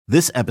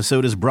This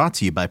episode is brought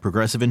to you by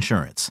Progressive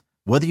Insurance.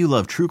 Whether you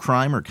love true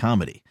crime or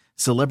comedy,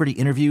 celebrity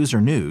interviews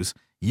or news,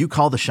 you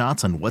call the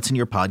shots on what's in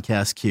your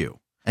podcast queue.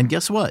 And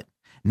guess what?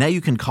 Now you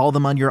can call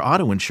them on your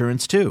auto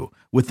insurance too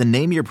with the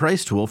Name Your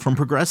Price tool from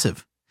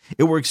Progressive.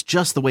 It works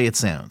just the way it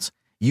sounds.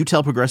 You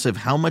tell Progressive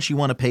how much you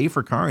want to pay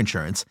for car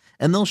insurance,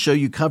 and they'll show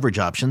you coverage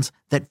options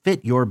that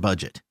fit your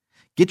budget.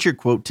 Get your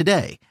quote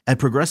today at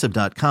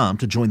Progressive.com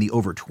to join the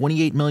over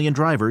 28 million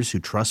drivers who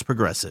trust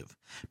Progressive.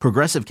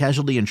 Progressive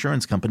Casualty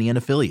Insurance Company and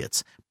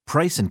Affiliates.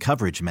 Price and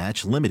coverage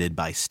match limited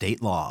by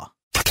state law.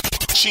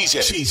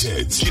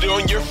 Cheeseheads. Get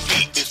on your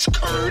feet. It's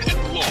Curd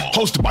and Long.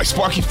 Hosted by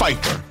Sparky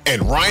Fifer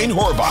and Ryan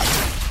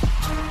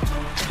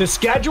Horvath. The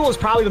schedule is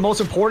probably the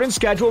most important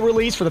schedule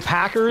release for the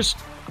Packers,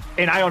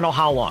 and I don't know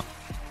how long.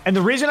 And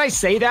the reason I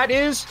say that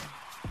is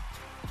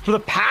for the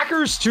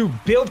Packers to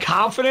build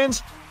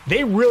confidence,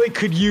 they really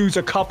could use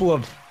a couple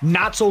of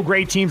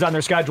not-so-great teams on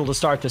their schedule to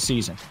start the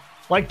season.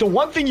 Like, the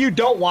one thing you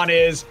don't want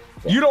is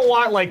you don't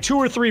want, like, 2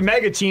 or 3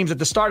 mega teams at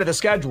the start of the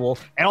schedule,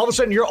 and all of a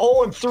sudden you're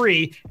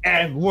 0-3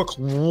 and look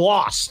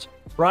lost,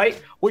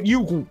 right? What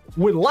you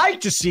would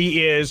like to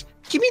see is,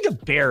 give me the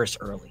Bears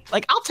early.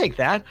 Like, I'll take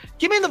that.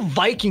 Give me the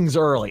Vikings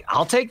early.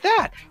 I'll take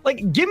that.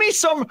 Like, give me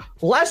some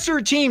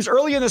lesser teams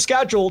early in the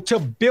schedule to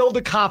build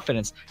the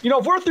confidence. You know,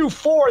 if we're through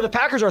 4, the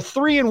Packers are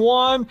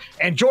 3-1,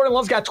 and Jordan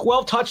Love's got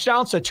 12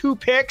 touchdowns to 2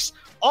 picks,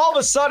 all of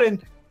a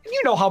sudden,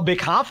 you know how big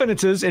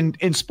confidence is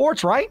in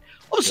sports, right?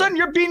 All of a sudden,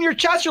 you're beating your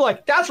chest. You're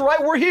like, that's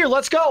right, we're here.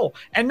 Let's go.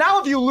 And now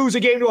if you lose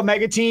a game to a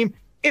mega team,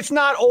 it's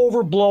not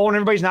overblown.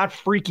 Everybody's not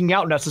freaking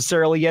out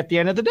necessarily at the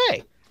end of the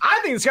day. I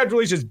think the schedule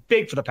release is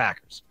big for the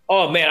Packers.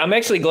 Oh, man, I'm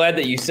actually glad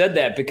that you said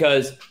that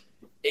because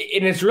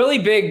and it's really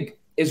big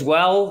as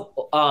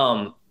well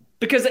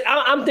because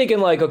I'm thinking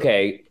like,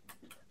 okay,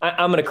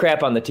 I'm going to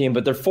crap on the team,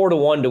 but they're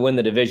 4-1 to win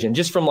the division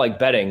just from like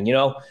betting, you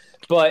know.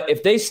 But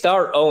if they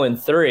start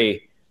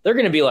 0-3, they're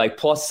going to be like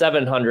plus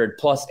 700,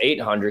 plus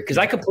 800 because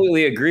I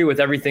completely agree with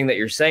everything that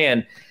you're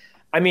saying.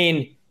 I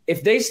mean,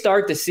 if they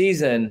start the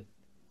season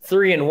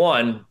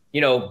 3-1,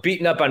 you know,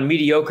 beating up on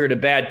mediocre to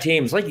bad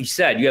teams, like you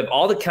said, you have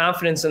all the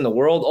confidence in the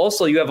world.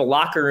 Also, you have a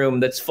locker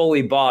room that's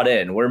fully bought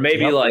in, where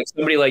maybe like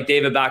somebody like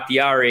David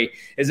Bakhtiari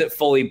isn't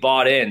fully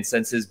bought in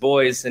since his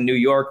boys in New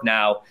York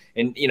now,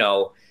 and, you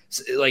know,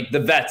 like the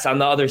vets on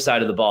the other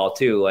side of the ball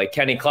too, like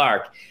Kenny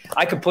Clark.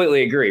 I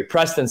completely agree.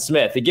 Preston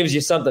Smith, it gives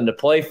you something to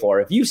play for.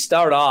 If you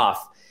start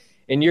off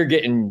and you're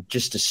getting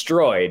just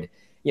destroyed,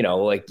 you know,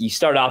 like you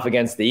start off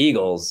against the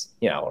Eagles,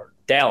 you know, or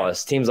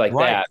Dallas, teams like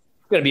that,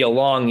 it's going to be a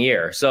long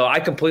year. So I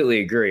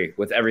completely agree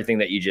with everything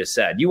that you just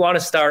said. You want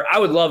to start, I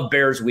would love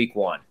Bears week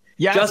 1.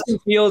 Yes. Justin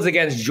Fields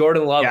against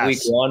Jordan Love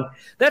week 1.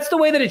 That's the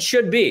way that it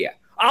should be.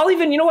 I'll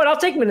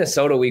take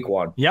Minnesota week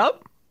 1.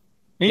 Yep.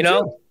 Me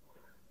too.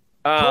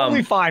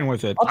 Totally fine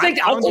with it. I'll take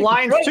the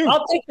Lions too.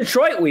 I'll take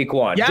Detroit week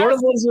 1. Yes. Jordan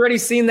Love's already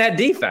seen that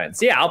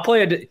defense. Yeah, I'll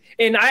play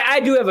and I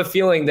do have a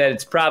feeling that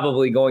it's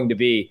probably going to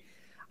be.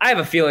 I have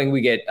a feeling we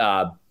get.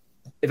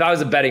 If I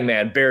was a betting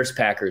man, Bears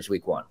Packers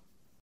week 1.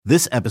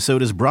 This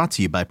episode is brought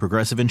to you by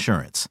Progressive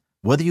Insurance.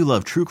 Whether you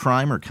love true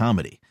crime or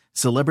comedy,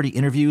 celebrity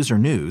interviews or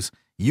news,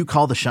 you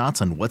call the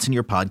shots on what's in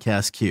your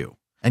podcast queue.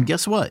 And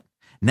guess what?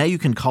 Now you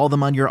can call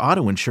them on your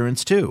auto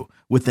insurance too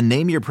with the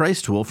Name Your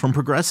Price tool from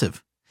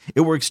Progressive.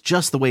 It works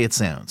just the way it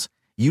sounds.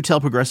 You tell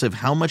Progressive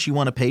how much you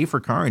want to pay for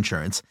car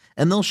insurance,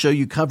 and they'll show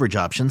you coverage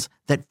options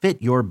that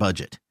fit your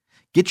budget.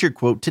 Get your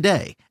quote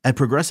today at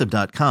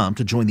Progressive.com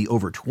to join the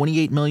over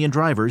 28 million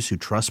drivers who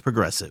trust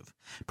Progressive.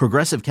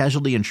 Progressive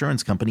Casualty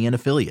Insurance Company and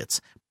Affiliates.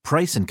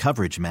 Price and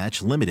coverage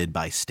match limited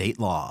by state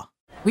law.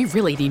 We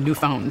really need new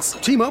phones.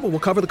 T-Mobile will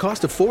cover the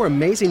cost of 4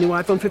 amazing new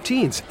iPhone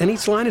 15s, and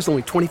each line is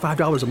only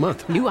 $25 a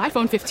month. New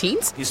iPhone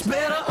 15s? It's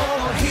better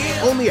over here.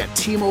 Only at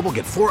T-Mobile,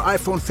 get 4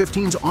 iPhone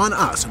 15s on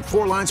us and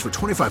 4 lines for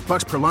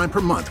 $25 per line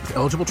per month with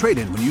eligible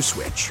trade-in when you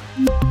switch.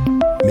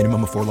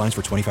 Minimum of 4 lines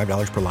for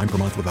 $25 per line per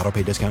month with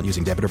autopay discount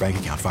using debit or bank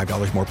account.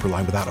 $5 more per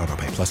line without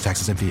autopay, plus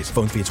taxes and fees.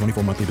 Phone fee at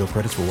 24 monthly bill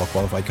credits for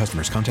well-qualified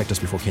customers. Contact us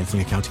before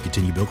canceling account to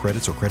continue bill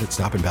credits or credit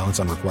stop and balance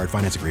on required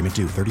finance agreement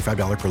due.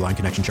 $35 per line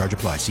connection charge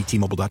applies. See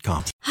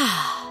T-Mobile.com.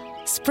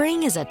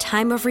 Spring is a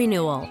time of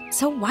renewal,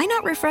 so why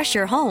not refresh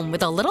your home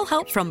with a little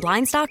help from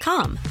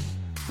Blinds.com?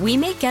 We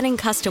make getting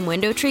custom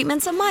window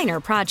treatments a minor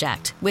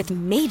project with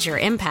major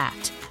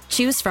impact.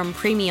 Choose from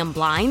premium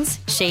blinds,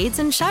 shades,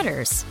 and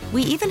shutters.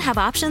 We even have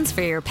options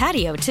for your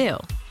patio, too.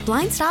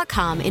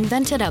 Blinds.com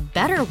invented a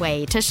better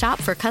way to shop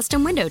for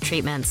custom window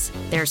treatments.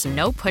 There's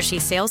no pushy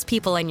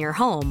salespeople in your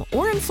home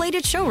or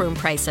inflated showroom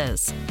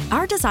prices.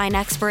 Our design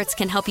experts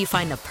can help you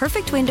find the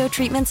perfect window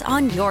treatments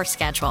on your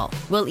schedule.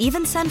 We'll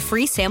even send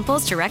free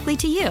samples directly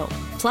to you.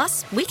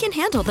 Plus, we can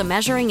handle the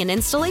measuring and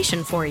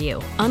installation for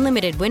you.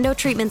 Unlimited window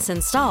treatments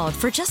installed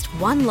for just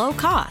one low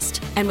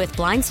cost. And with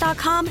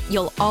Blinds.com,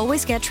 you'll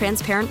always get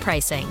transparent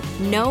pricing.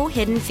 No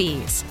hidden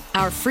fees.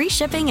 Our free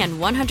shipping and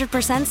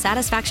 100%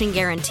 satisfaction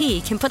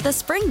guarantee can put the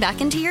spring back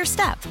into your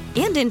step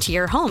and into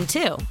your home,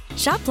 too.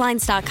 Shop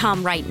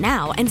Blinds.com right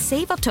now and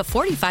save up to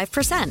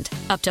 45%.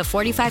 Up to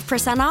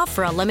 45% off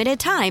for a limited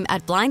time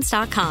at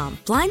Blinds.com.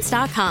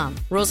 Blinds.com.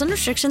 Rules and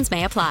restrictions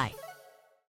may apply.